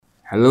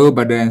Hello,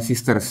 brothers and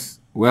sisters.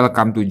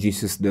 Welcome to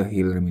Jesus the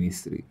Healer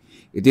Ministry.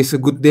 It is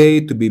a good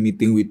day to be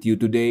meeting with you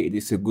today. It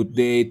is a good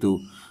day to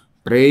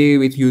pray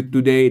with you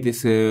today. It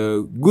is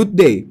a good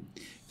day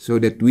so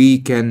that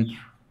we can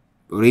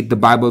read the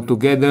Bible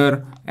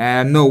together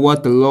and know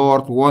what the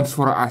Lord wants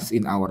for us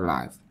in our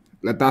life.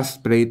 Let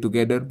us pray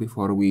together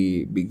before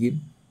we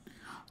begin.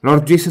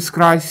 Lord Jesus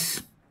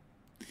Christ,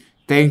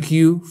 thank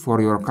you for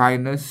your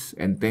kindness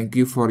and thank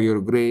you for your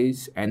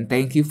grace and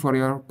thank you for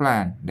your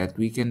plan that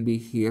we can be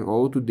here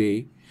all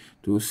today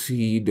to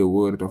see the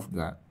Word of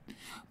God.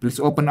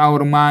 Please open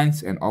our minds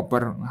and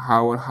open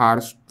our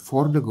hearts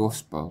for the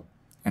gospel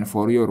and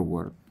for your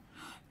word.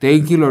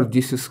 Thank you, Lord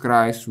Jesus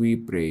Christ, we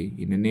pray.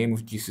 In the name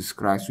of Jesus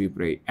Christ, we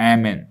pray.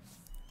 Amen.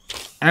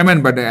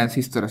 Amen, brothers and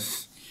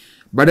sisters.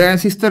 Brothers and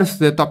sisters,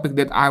 the topic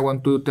that I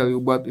want to tell you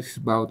about is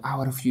about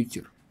our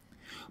future.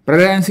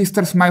 Brothers and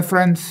sisters, my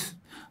friends,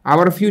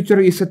 our future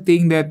is a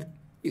thing that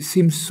it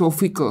seems so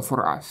fickle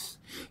for us.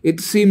 It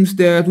seems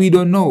that we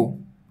don't know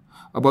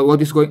about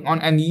what is going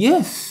on. And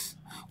yes,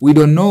 we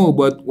don't know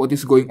about what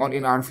is going on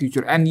in our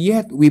future. And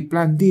yet we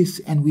plan this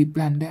and we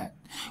plan that.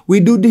 We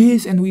do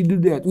this and we do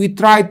that. We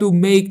try to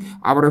make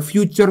our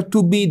future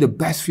to be the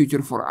best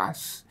future for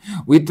us.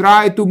 We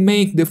try to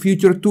make the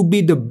future to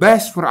be the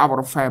best for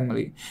our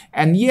family.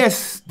 And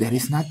yes, there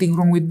is nothing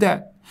wrong with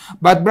that.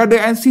 But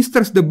brothers and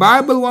sisters, the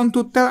Bible want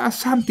to tell us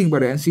something,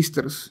 brothers and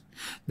sisters.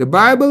 The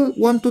Bible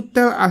want to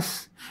tell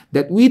us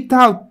that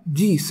without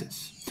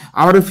Jesus,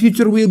 our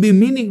future will be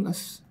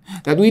meaningless.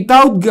 That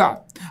without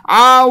God,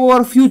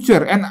 our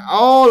future and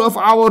all of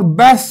our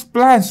best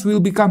plans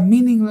will become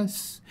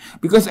meaningless.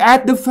 Because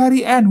at the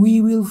very end, we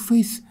will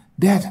face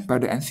death,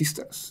 brothers and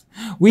sisters.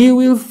 We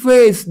will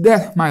face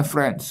death, my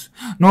friends.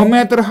 No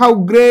matter how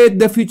great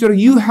the future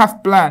you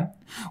have planned,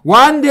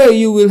 one day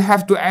you will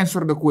have to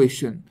answer the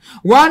question.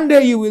 One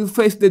day you will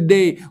face the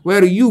day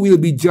where you will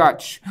be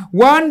judged.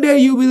 One day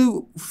you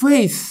will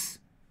face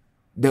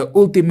the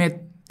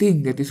ultimate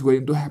thing that is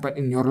going to happen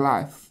in your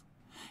life.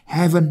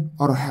 Heaven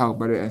or hell,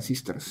 brothers and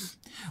sisters.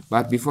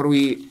 But before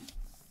we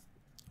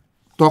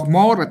talk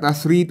more, let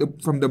us read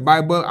from the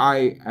Bible.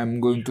 I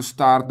am going to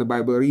start the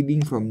Bible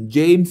reading from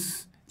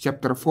James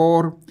chapter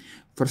 4,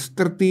 verse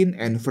 13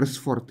 and verse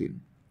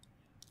 14.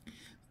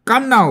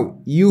 Come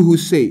now, you who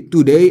say,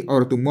 today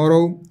or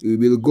tomorrow we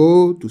will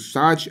go to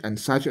such and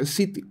such a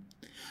city,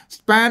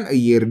 spend a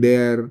year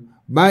there,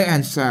 buy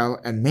and sell,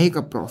 and make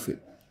a profit.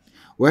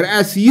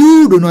 Whereas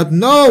you do not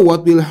know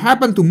what will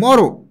happen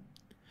tomorrow.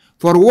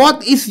 For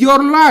what is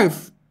your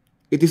life?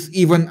 It is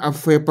even a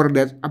vapor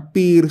that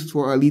appears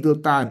for a little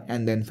time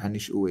and then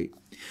vanish away.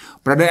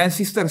 Brothers and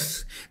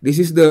sisters, this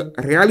is the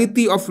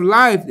reality of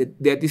life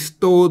that is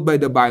told by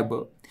the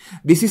Bible.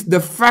 This is the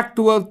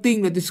factual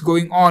thing that is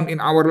going on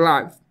in our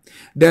life.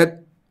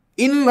 That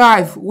in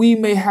life, we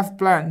may have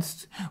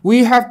plans.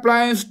 We have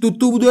plans to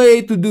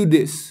today to do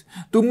this.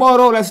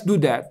 Tomorrow, let's do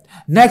that.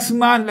 Next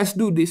month, let's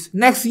do this.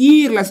 Next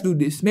year, let's do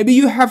this. Maybe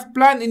you have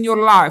planned in your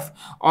life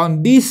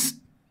on this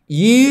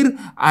year,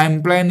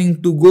 I'm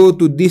planning to go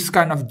to this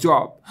kind of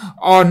job.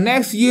 Or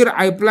next year,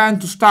 I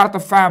plan to start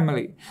a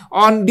family.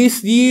 On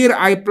this year,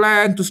 I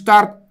plan to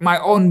start my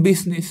own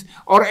business.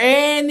 Or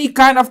any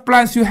kind of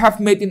plans you have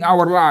made in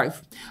our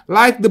life.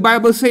 Like the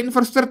Bible says in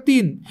verse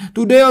 13,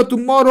 today or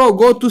tomorrow,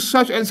 go to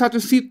such and such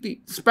a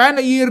city. Spend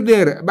a year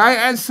there, buy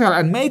and sell,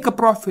 and make a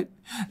profit.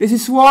 This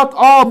is what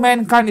all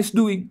mankind is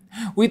doing.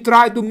 We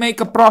try to make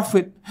a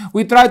profit.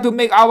 We try to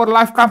make our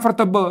life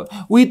comfortable.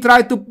 We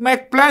try to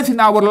make plans in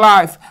our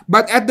life.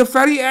 But at the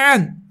very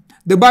end,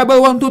 the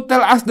Bible wants to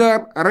tell us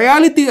the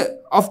reality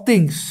of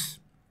things.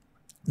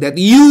 That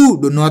you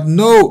do not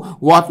know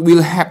what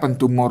will happen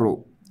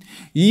tomorrow.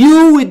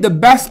 You with the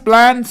best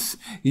plans,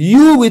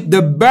 you with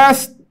the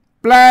best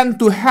plan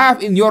to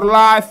have in your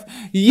life,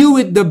 you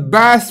with the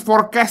best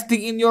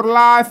forecasting in your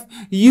life,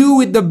 you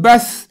with the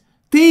best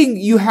thing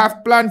you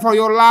have planned for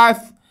your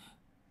life,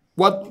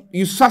 what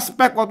you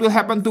suspect what will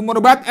happen tomorrow,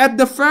 but at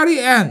the very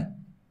end,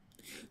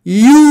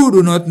 you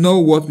do not know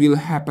what will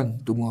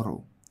happen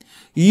tomorrow.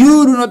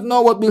 You do not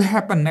know what will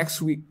happen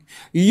next week.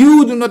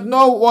 You do not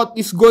know what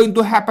is going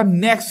to happen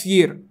next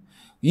year.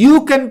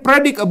 You can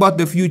predict about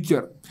the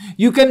future.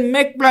 You can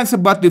make plans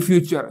about the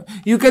future.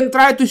 You can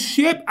try to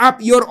shape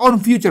up your own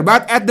future.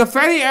 But at the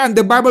very end,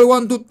 the Bible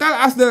wants to tell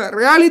us the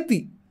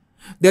reality.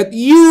 That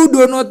you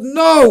do not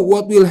know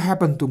what will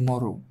happen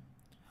tomorrow.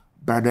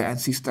 Brothers and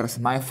sisters,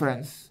 my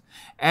friends.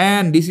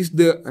 And this is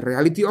the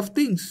reality of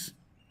things.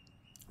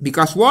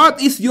 Because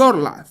what is your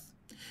life?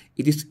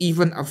 It is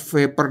even a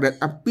vapor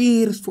that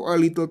appears for a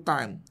little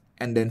time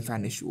and then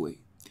vanish away.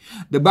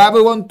 The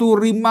Bible wants to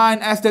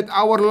remind us that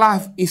our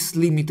life is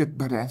limited,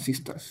 brothers and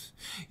sisters.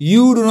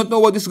 You do not know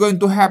what is going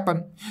to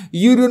happen.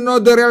 You don't know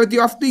the reality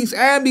of things.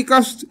 And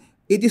because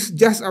it is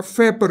just a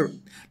vapor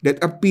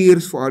that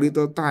appears for a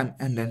little time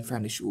and then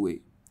vanish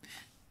away.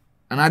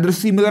 Another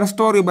similar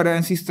story, brothers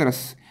and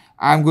sisters.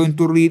 I'm going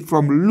to read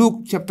from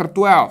Luke chapter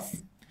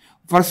 12,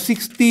 verse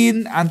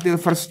 16 until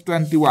verse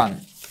 21.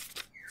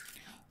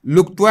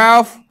 Luke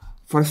 12,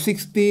 verse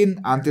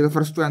 16 until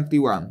verse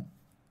 21.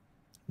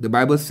 The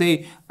Bible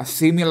say a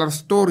similar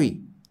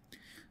story.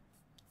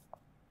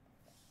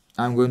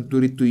 I'm going to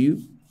read to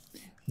you.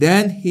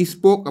 Then he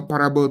spoke a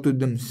parable to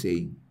them,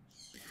 saying,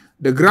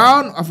 The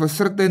ground of a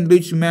certain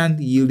rich man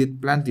yielded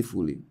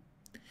plentifully.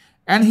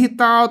 And he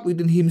thought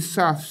within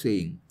himself,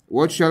 saying,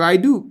 What shall I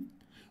do,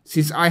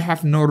 since I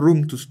have no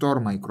room to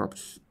store my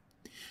crops?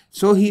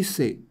 So he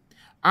said,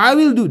 I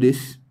will do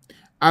this.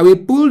 I will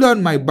pull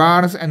down my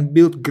barns and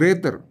build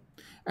greater,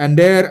 and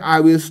there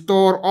I will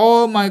store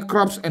all my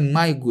crops and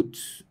my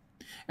goods.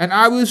 And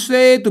I will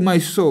say to my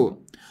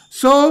soul,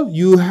 So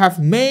you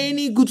have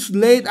many goods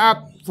laid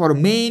up for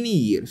many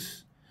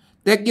years.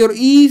 Take your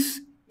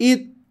ease,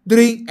 eat,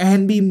 drink,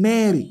 and be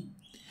merry.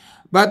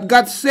 But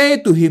God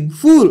said to him,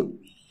 Fool,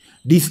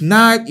 this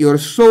night your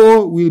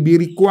soul will be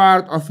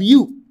required of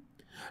you.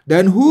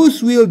 Then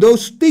whose will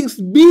those things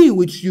be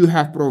which you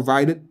have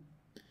provided?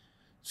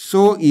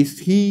 So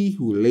is he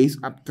who lays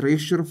up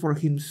treasure for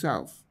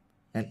himself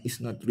and is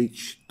not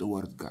rich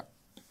toward God.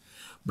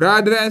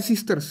 Brothers and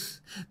sisters,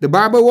 the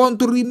Bible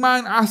wants to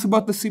remind us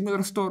about the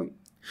similar story.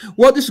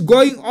 What is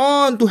going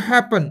on to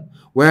happen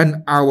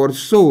when our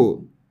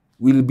soul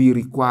will be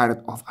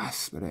required of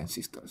us, brothers and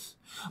sisters.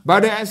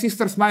 Brothers and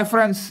sisters, my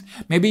friends,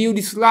 maybe you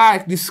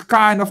dislike this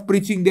kind of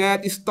preaching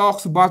that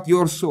talks about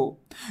your soul,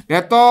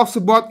 that talks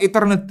about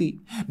eternity,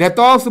 that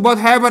talks about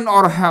heaven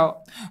or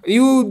hell.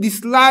 You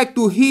dislike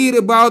to hear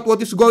about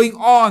what is going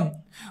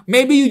on.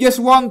 Maybe you just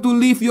want to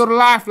live your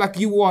life like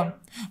you want.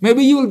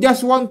 Maybe you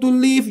just want to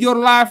live your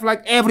life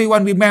like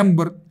everyone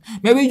remembered.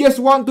 Maybe you just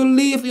want to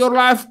live your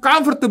life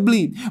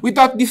comfortably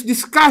without this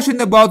discussion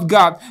about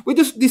God,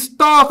 without this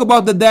talk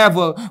about the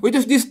devil,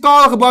 without this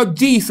talk about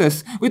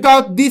Jesus,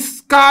 without this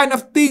kind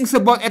of things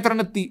about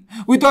eternity,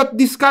 without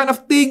this kind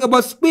of thing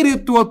about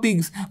spiritual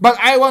things. But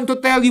I want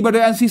to tell you,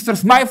 brothers and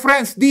sisters, my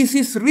friends, this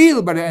is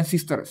real, brothers and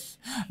sisters.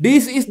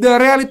 This is the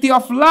reality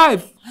of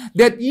life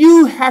that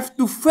you have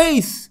to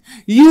face.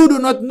 You do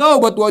not know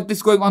about what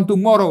is going on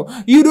tomorrow.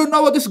 You don't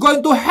know what is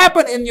going to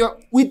happen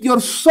with your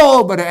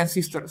soul, brothers and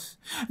sisters.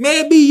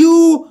 Maybe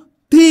you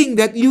think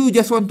that you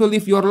just want to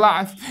live your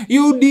life.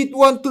 You did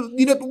not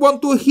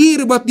want to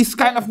hear about this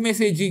kind of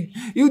messaging.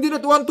 You did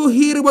not want to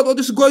hear about what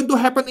is going to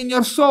happen in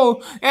your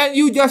soul. And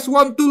you just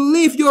want to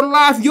live your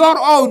life your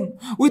own,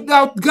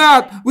 without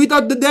God,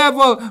 without the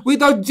devil,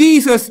 without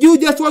Jesus. You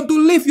just want to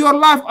live your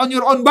life on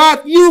your own.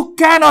 But you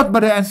cannot,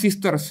 brothers and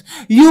sisters.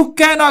 You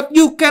cannot,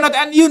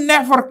 and you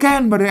never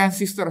can, brothers and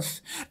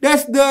sisters.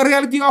 That's the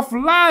reality of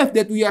life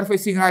that we are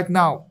facing right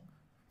now.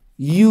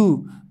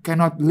 You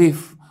cannot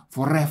live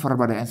forever,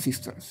 brothers and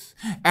sisters.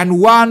 And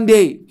one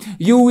day,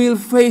 you will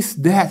face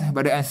death,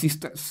 brothers and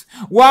sisters.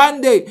 One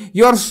day,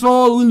 your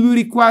soul will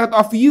be required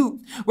of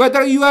you.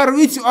 Whether you are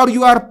rich or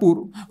you are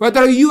poor.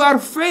 Whether you are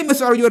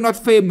famous or you are not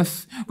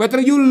famous.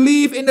 Whether you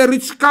live in a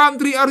rich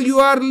country or you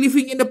are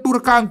living in a poor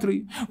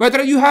country.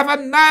 Whether you have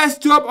a nice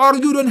job or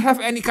you don't have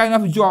any kind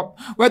of job.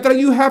 Whether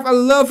you have a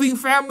loving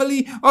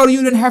family or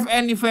you don't have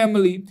any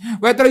family.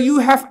 Whether you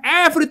have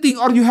everything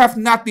or you have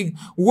nothing.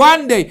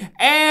 One day,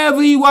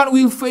 everyone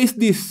will face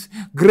this.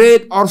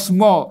 Great or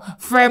small,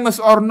 famous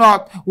or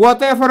not,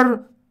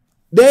 whatever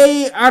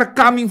they are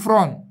coming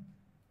from,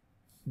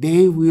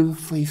 they will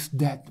face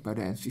death,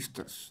 brothers and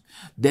sisters.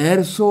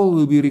 Their soul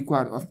will be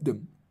required of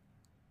them.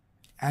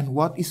 And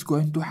what is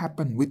going to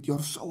happen with your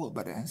soul,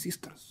 brothers and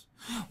sisters?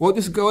 What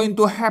is going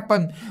to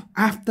happen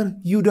after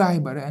you die,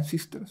 brothers and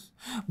sisters?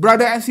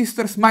 Brothers and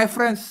sisters, my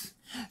friends,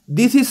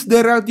 this is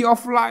the reality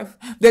of life,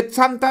 that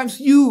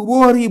sometimes you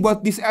worry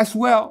about this as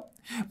well.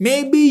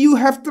 Maybe you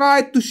have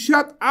tried to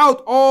shut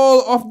out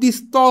all of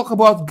this talk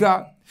about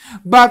God,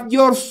 but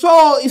your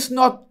soul is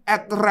not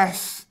at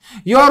rest.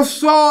 Your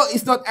soul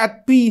is not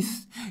at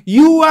peace.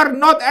 You are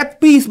not at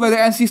peace, brothers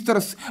and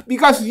sisters,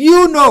 because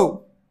you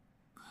know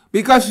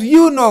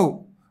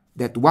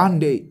that one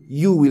day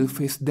you will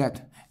face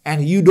death,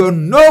 and you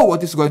don't know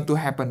what is going to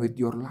happen with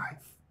your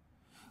life.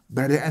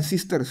 Brothers and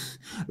sisters,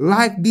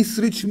 like this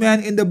rich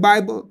man in the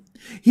Bible,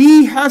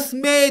 he has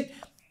made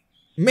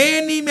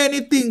many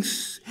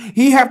things.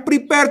 He have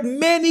prepared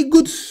many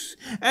goods,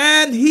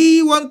 and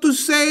he want to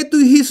say to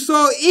his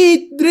soul,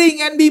 eat, drink,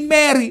 and be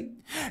merry.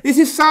 This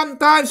is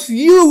sometimes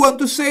you want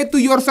to say to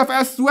yourself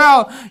as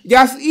well,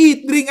 just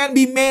eat, drink, and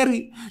be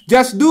merry.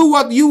 Just do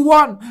what you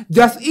want.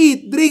 Just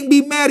eat, drink,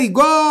 be merry.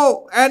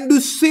 Go and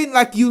do sin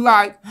like you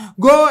like.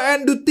 Go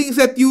and do things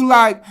that you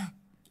like.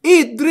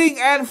 Eat, drink,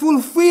 and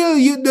fulfill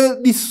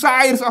the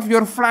desires of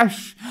your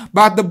flesh.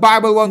 But the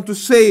Bible want to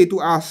say to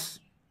us,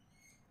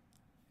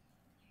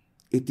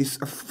 it is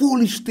a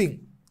foolish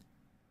thing.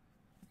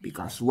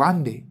 Because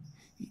one day,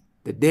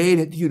 the day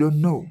that you don't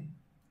know,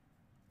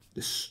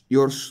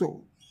 your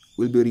soul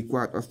will be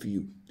required of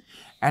you.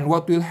 And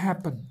what will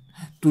happen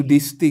to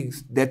these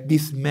things that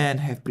this man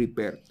have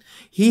prepared?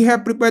 He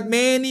have prepared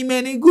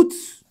many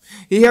goods.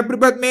 He have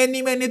prepared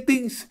many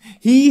things.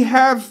 He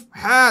have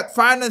had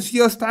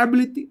financial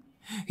stability.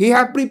 He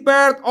have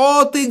prepared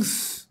all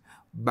things.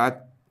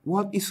 But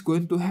what is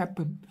going to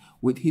happen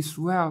with his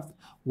wealth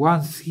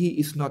once he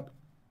is not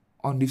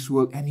on this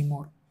world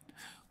anymore?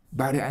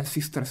 Brothers and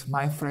sisters,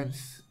 my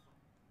friends,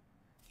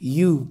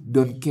 You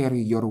don't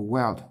carry your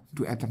wealth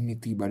to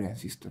eternity, brothers and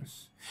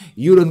sisters.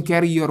 You don't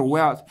carry your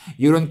wealth.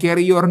 You don't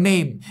carry your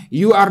name.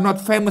 You are not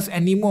famous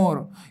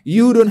anymore.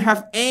 You don't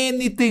have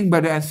anything,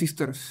 brothers and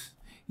sisters.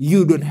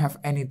 You don't have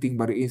anything,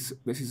 brothers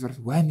and sisters,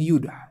 when you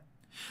die.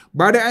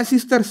 Brothers and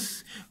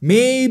sisters,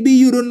 maybe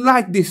you don't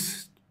like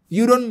this.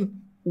 You don't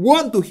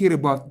want to hear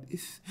about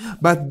this.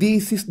 But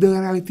this is the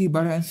reality,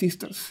 brothers and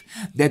sisters,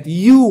 that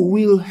you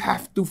will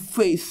have to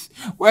face.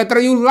 Whether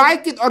you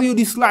like it or you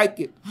dislike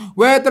it,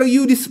 whether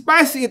you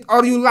despise it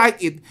or you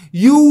like it,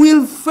 you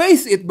will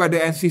face it,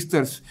 brothers and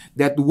sisters,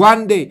 that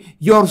one day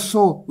your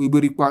soul will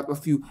be required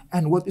of you.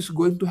 And what is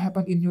going to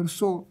happen in your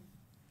soul?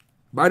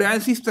 Brothers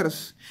and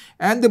sisters,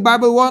 and the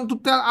Bible wants to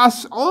tell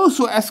us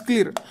also as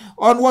clear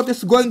on what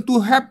is going to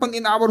happen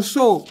in our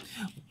soul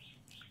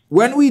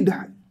when we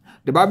die.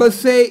 The Bible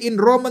say in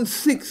Romans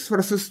 6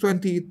 verses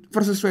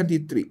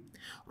 23.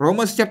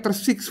 Romans chapter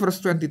 6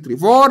 verse 23.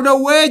 For the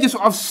wages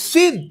of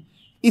sin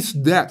is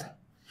death,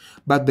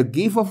 but the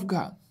gift of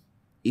God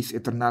is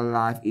eternal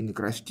life in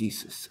Christ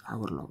Jesus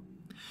our Lord.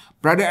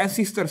 Brothers and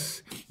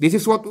sisters, this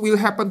is what will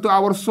happen to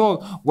our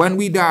soul when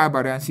we die,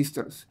 brothers and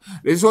sisters.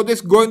 This is what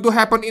is going to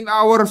happen in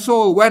our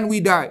soul when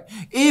we die.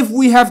 If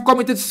we have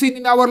committed sin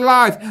in our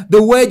life,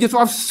 the wages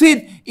of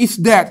sin is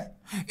death.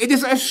 It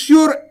is a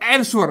sure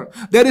answer.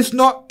 There is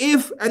no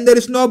if and there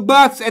is no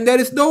buts and there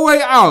is no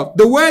way out.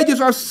 The wages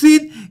of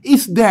sin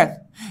is death.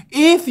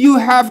 If you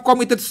have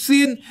committed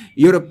sin,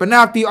 your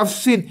penalty of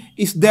sin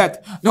is death.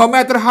 No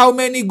matter how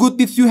many good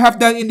deeds you have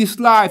done in this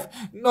life,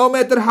 no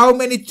matter how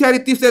many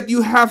charities that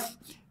you have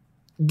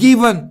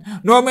given,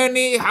 how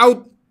many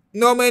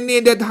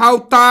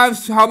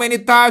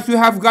times you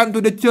have gone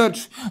to the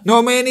church,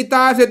 no many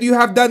times that you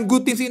have done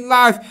good things in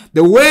life,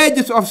 the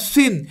wages of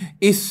sin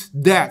is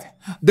death.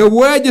 The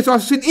wages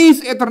of sin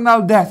is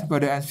eternal death,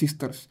 brothers and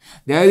sisters.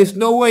 There is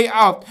no way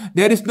out.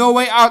 There is no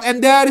way out.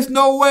 And there is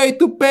no way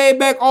to pay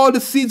back all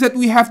the sins that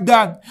we have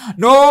done.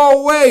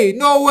 No way,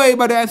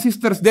 brothers and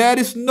sisters. There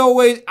is no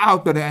way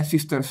out, brothers and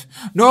sisters.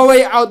 No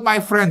way out, my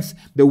friends.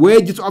 The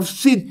wages of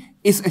sin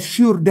is a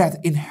sure death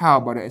in hell,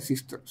 brothers and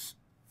sisters.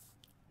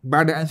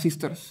 Brothers and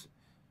sisters,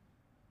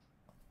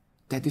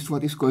 that is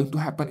what is going to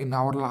happen in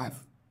our life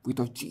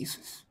without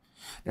Jesus.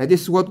 That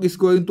is what is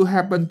going to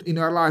happen in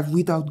our life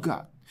without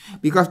God.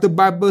 Because the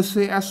Bible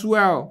says as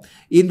well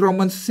in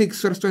Romans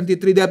 6 verse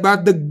 23 that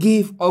but the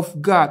gift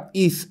of God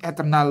is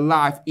eternal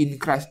life in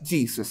Christ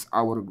Jesus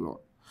our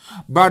Lord.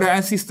 Brothers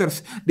and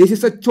sisters, this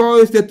is a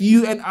choice that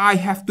you and I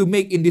have to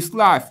make in this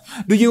life.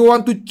 Do you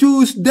want to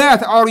choose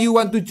death or you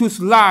want to choose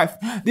life?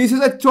 This is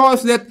a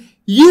choice that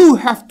you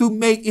have to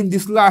make in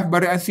this life,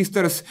 brothers and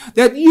sisters.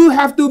 That you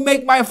have to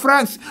make, my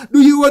friends. Do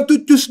you want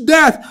to choose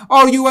death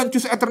or you want to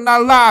choose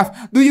eternal life?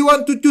 Do you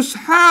want to choose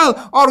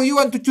hell or you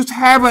want to choose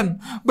heaven?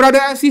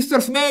 Brothers and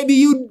sisters, maybe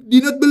you do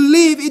not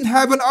believe in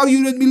heaven or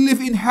you don't believe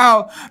in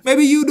hell.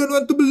 Maybe you don't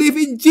want to believe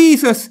in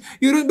Jesus.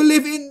 You don't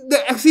believe in the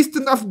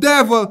existence of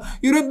devil.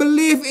 You don't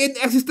believe in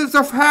the existence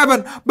of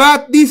heaven.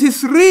 But this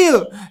is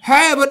real.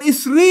 Heaven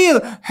is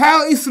real.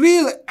 Hell is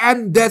real.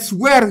 And that's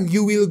where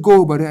you will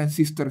go, brothers and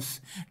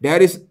sisters.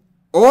 There is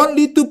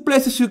only two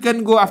places you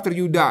can go after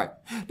you die.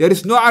 There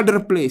is no other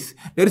place.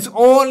 There is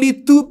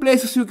only two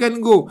places you can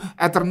go.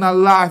 Eternal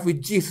life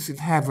with Jesus in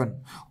heaven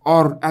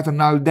or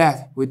eternal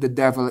death with the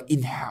devil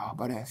in hell,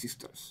 brothers and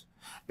sisters.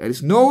 There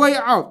is no way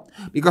out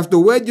because the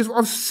wages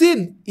of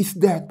sin is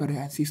death, brothers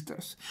and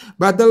sisters.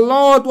 But the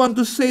Lord wants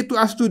to say to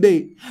us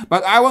today,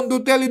 but I want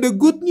to tell you the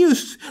good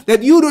news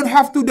that you don't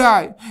have to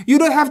die. You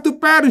don't have to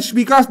perish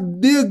because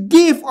the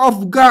gift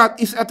of God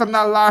is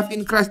eternal life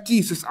in Christ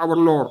Jesus our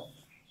Lord.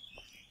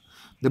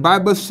 The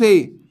Bible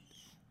says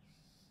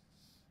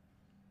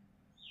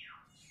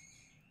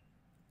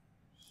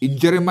in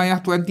Jeremiah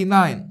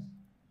 29,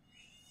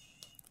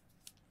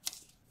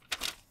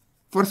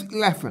 verse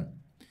 11,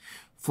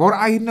 for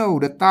I know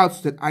the thoughts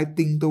that I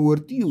think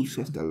toward you,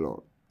 says the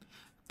Lord,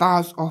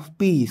 thoughts of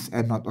peace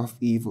and not of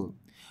evil,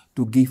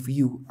 to give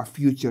you a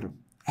future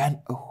and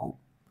a hope.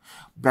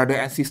 Brothers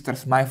and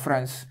sisters, my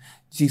friends,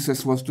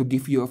 Jesus wants to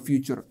give you a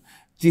future.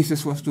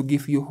 Jesus wants to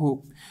give you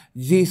hope.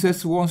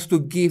 Jesus wants to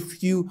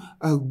give you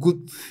a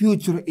good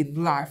future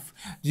in life.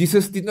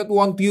 Jesus did not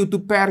want you to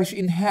perish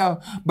in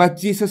hell, but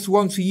Jesus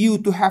wants you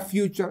to have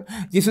future.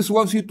 Jesus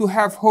wants you to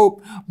have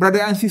hope.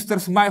 Brothers and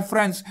sisters, my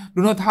friends,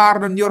 do not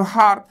harden your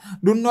heart.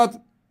 Do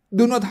not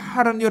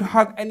harden your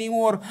heart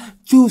anymore.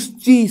 Choose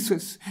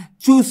Jesus.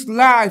 Choose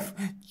life.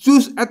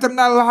 Choose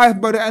eternal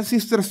life, brothers and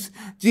sisters.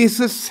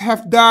 Jesus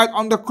have died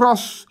on the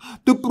cross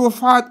to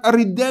provide a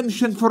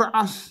redemption for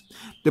us.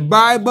 The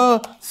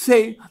Bible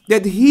says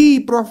that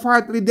He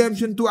provides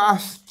redemption to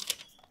us.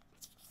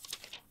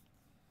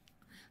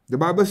 The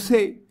Bible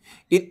says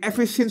in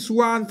Ephesians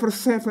 1 verse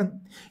 7,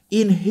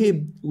 in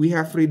Him we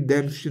have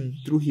redemption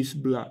through His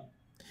blood,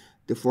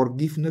 the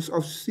forgiveness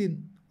of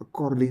sin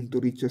according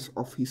to riches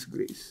of His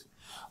grace.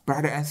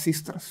 Brothers and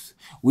sisters,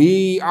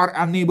 we are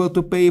unable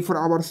to pay for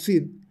our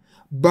sin,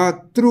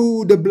 but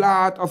through the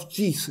blood of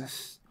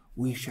Jesus,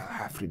 we shall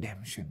have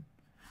redemption.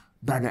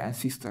 Brothers and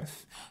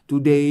sisters,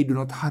 today do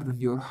not harden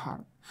your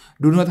heart.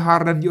 Do not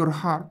harden your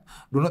heart.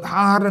 Do not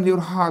harden your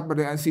heart,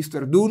 brother and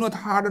sister. Do not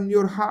harden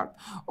your heart.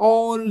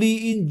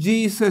 Only in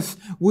Jesus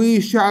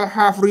we shall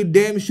have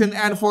redemption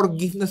and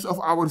forgiveness of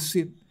our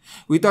sin.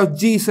 Without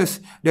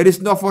Jesus, there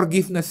is no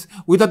forgiveness.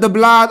 Without the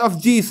blood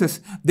of Jesus,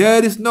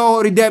 there is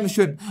no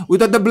redemption.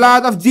 Without the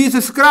blood of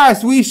Jesus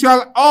Christ, we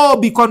shall all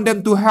be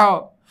condemned to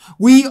hell.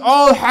 We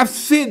all have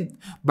sinned,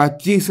 but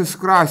Jesus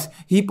Christ,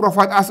 He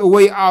provides us a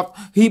way out.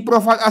 He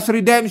provides us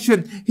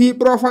redemption. He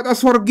provides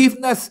us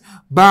forgiveness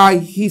by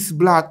His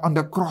blood on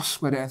the cross,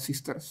 brothers and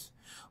sisters.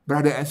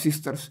 Brothers and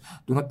sisters,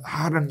 do not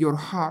harden your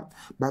heart,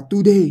 but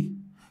today,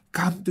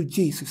 come to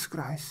Jesus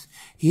Christ.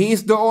 He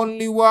is the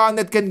only one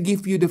that can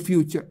give you the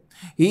future.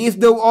 He is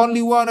the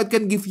only one that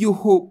can give you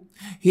hope.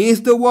 He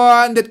is the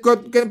one that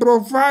can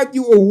provide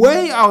you a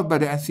way out,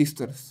 brothers and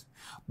sisters.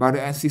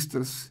 Brothers and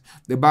sisters,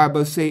 the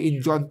Bible says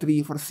in John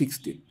 3 verse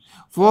 16,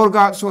 For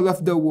God so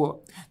loved the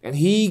world, and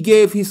He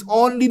gave His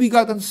only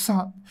begotten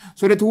Son,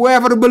 so that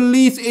whoever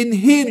believes in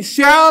Him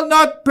shall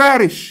not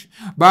perish,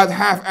 but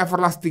have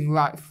everlasting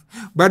life.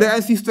 Brothers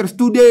and sisters,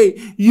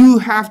 today you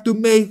have to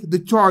make the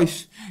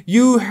choice.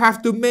 You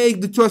have to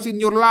make the choice in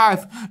your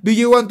life. Do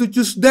you want to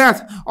choose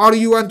death or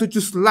you want to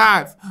choose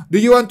life? Do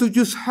you want to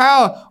choose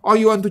hell or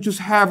you want to choose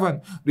heaven?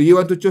 Do you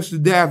want to choose the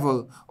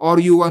devil or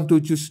you want to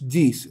choose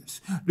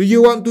Jesus? Do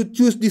you want to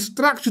choose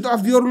destruction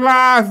of your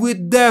life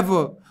with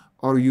devil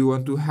or you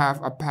want to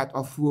have a path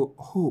of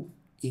hope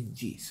in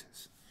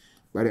Jesus?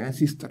 Brothers and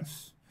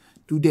sisters,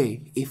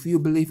 today, if you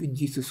believe in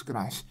Jesus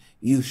Christ,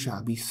 you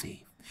shall be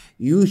saved.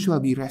 You shall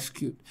be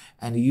rescued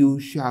and you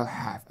shall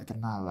have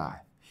eternal life.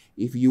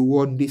 If you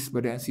want this,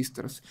 brothers and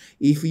sisters,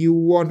 if you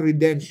want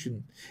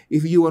redemption,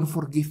 if you want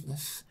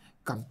forgiveness,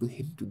 come to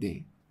Him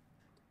today.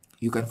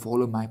 You can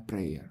follow my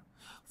prayer.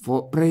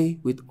 Pray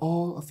with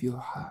all of your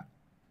heart.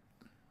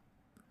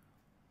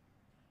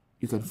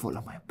 You can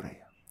follow my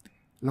prayer.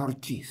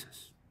 Lord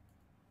Jesus,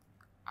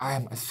 I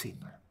am a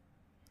sinner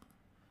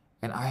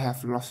and I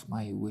have lost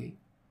my way.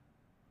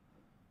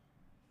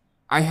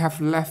 I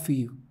have left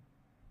you,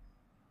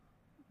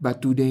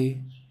 but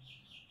today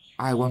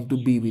I want to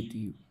be with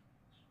you.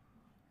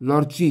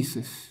 Lord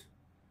Jesus,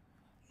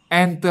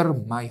 enter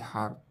my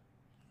heart.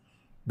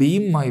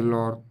 Be my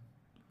Lord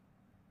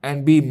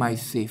and be my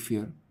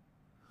Savior.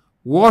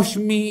 Wash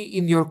me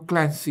in your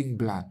cleansing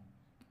blood.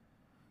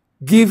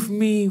 Give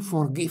me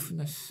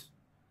forgiveness.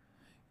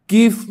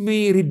 Give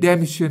me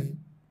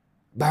redemption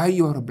by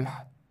your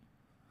blood.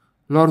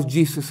 Lord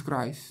Jesus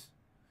Christ,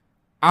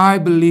 I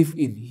believe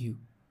in you.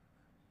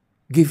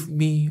 Give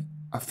me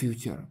a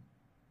future.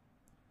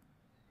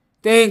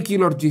 Thank you,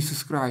 Lord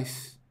Jesus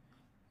Christ.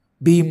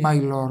 Be my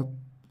Lord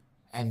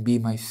and be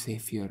my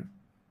Savior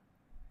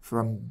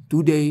from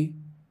today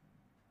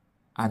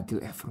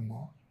until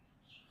evermore.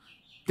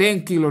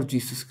 Thank you, Lord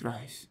Jesus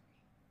Christ.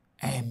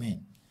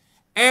 Amen.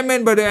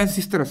 Amen, brothers and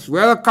sisters.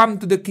 Welcome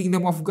to the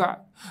kingdom of God,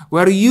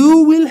 where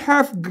you will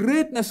have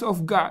greatness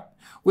of God,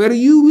 where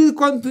you will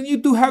continue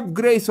to have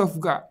grace of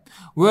God,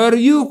 where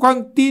you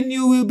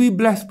continue will be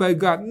blessed by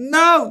God.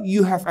 Now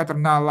you have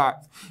eternal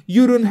life.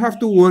 You don't have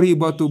to worry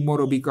about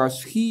tomorrow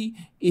because He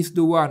is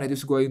the one that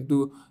is going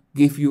to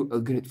give you a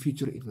great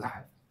future in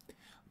life.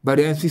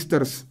 Brothers and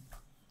sisters,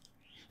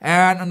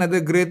 and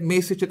another great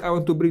message that I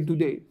want to bring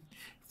today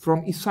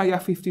from Isaiah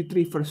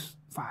 53 verse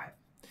 5.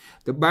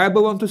 The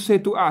Bible wants to say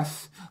to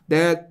us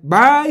that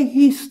by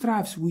His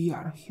stripes we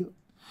are healed.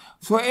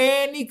 So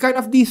any kind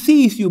of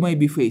disease you may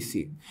be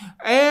facing,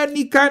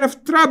 any kind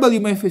of trouble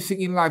you may be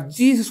facing in life,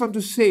 Jesus wants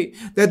to say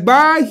that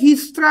by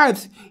His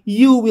stripes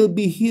you will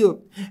be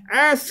healed.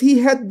 As He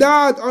had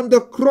died on the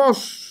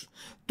cross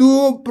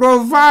to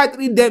provide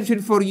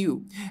redemption for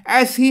you,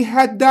 as He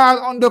had died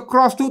on the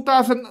cross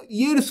 2,000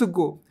 years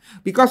ago,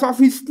 because of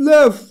His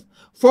love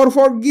for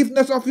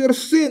forgiveness of your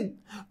sin,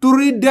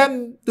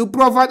 to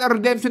provide a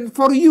redemption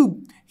for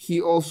you,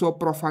 He also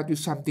provides you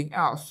something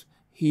else.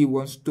 He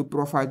wants to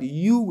provide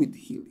you with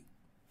healing.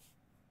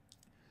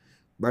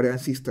 Brothers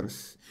and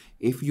sisters,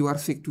 if you are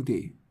sick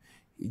today,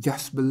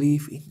 just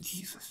believe in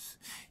Jesus.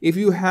 If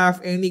you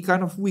have any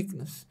kind of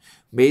weakness,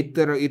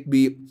 whether it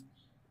be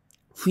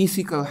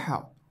physical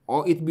health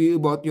or it be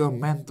about your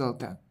mental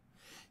health,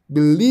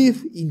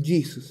 believe in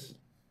Jesus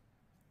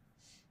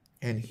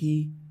and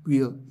He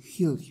will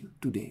heal you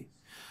today.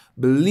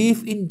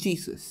 Believe in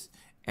Jesus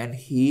and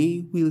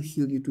He will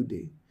heal you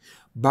today.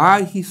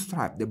 By His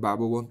stripes, the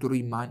Bible wants to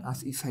remind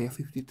us, Isaiah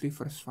 53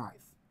 verse 5.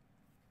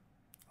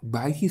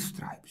 By His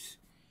stripes,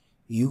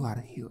 you are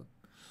healed.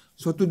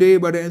 So today,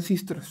 brothers and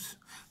sisters,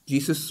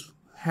 Jesus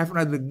has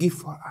another gift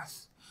for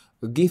us.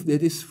 A gift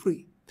that is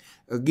free.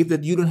 A gift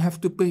that you don't have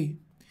to pay.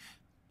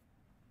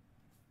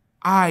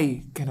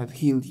 I cannot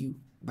heal you,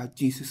 but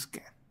Jesus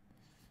can.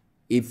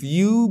 If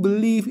you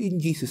believe in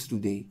Jesus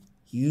today,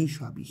 you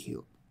shall be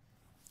healed.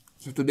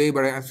 So today,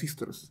 brothers and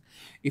sisters,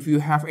 if you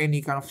have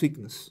any kind of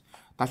sickness,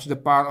 touch the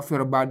part of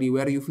your body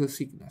where you feel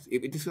sickness.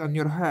 If it is on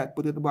your head,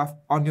 put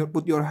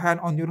your hand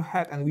on your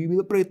head and we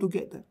will pray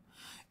together.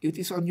 If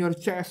it is on your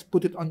chest,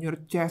 put it on your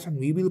chest and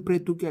we will pray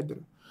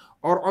together.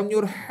 or on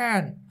your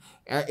hand.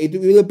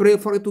 We will pray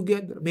for it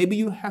together. Maybe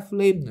you have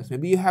lameness.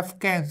 Maybe you have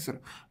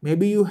cancer.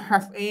 Maybe you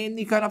have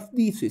any kind of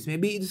disease.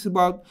 Maybe it's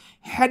about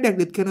headache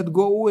that cannot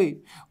go away,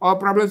 or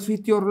problems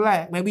with your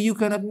leg. Maybe you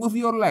cannot move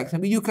your legs.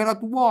 Maybe you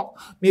cannot walk.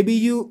 Maybe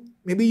your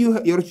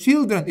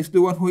children is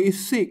the one who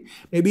is sick.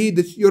 Maybe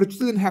your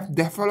children have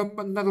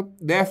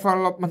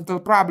developmental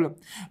problem.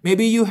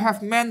 Maybe you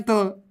have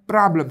mental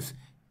problems.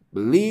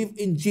 Believe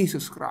in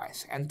Jesus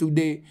Christ, and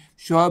today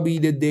shall be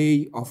the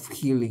day of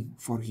healing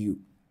for you.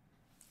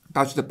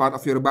 Touch the part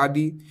of your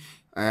body,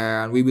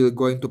 and we will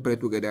going to pray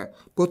together.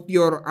 Put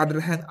your other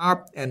hand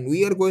up, and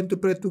we are going to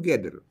pray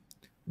together.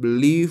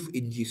 Believe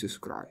in Jesus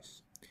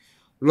Christ.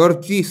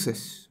 Lord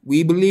Jesus,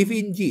 we believe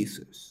in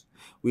Jesus.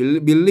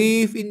 We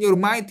believe in your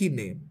mighty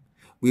name.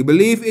 We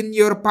believe in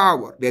your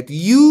power that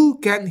you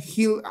can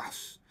heal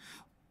us.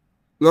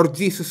 Lord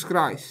Jesus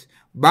Christ,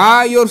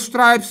 by your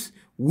stripes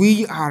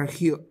we are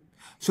healed.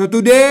 So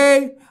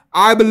today,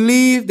 I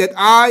believe that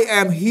I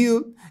am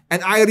healed,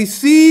 and I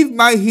receive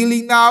my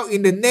healing now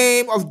in the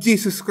name of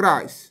Jesus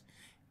Christ.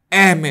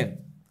 Amen.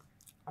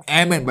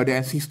 Amen, brothers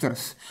and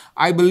sisters.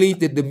 I believe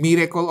that the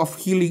miracle of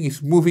healing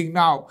is moving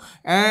now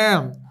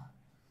and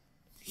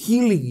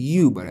healing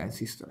you, brothers and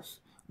sisters.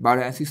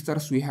 Brothers and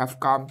sisters, we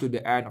have come to the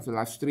end of the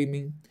live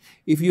streaming.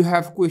 If you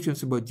have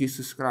questions about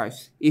Jesus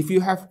Christ, if you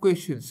have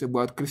questions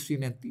about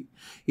Christianity,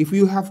 if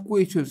you have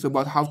questions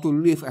about how to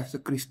live as a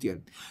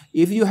Christian,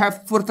 if you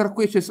have further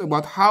questions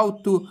about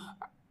how to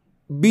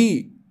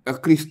be a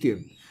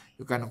Christian,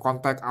 you can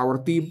contact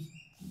our team.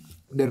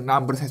 Their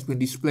numbers has been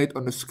displayed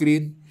on the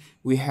screen.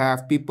 We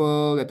have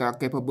people that are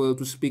capable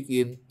to speak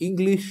in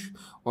English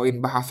or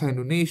in Bahasa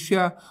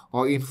Indonesia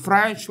or in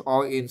French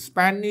or in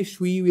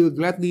Spanish. We will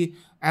gladly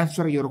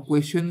answer your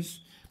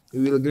questions.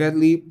 We will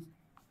gladly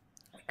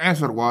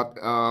answer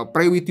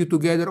pray with you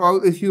together.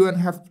 Or if you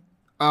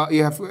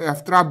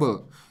have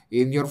trouble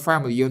in your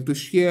family, you want to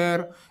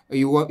share,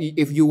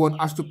 if you want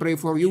us to pray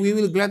for you, we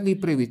will gladly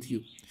pray with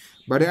you.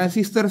 Brothers and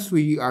sisters,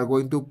 we are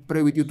going to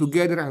pray with you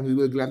together, and we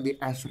will gladly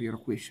answer your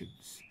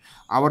questions.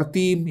 Our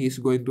team is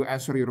going to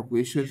answer your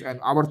questions, and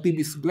our team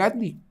is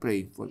gladly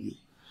praying for you.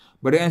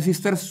 Brothers and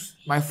sisters,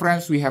 my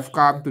friends, we have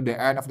come to the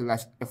end of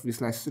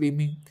this live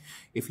streaming.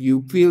 If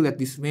you feel that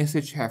this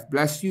message have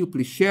blessed you,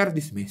 please share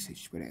this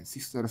message, brothers and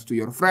sisters, to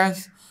your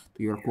friends,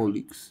 to your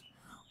colleagues.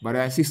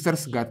 Brothers and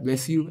sisters, God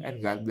bless you,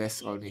 and God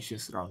bless all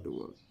nations around the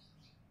world.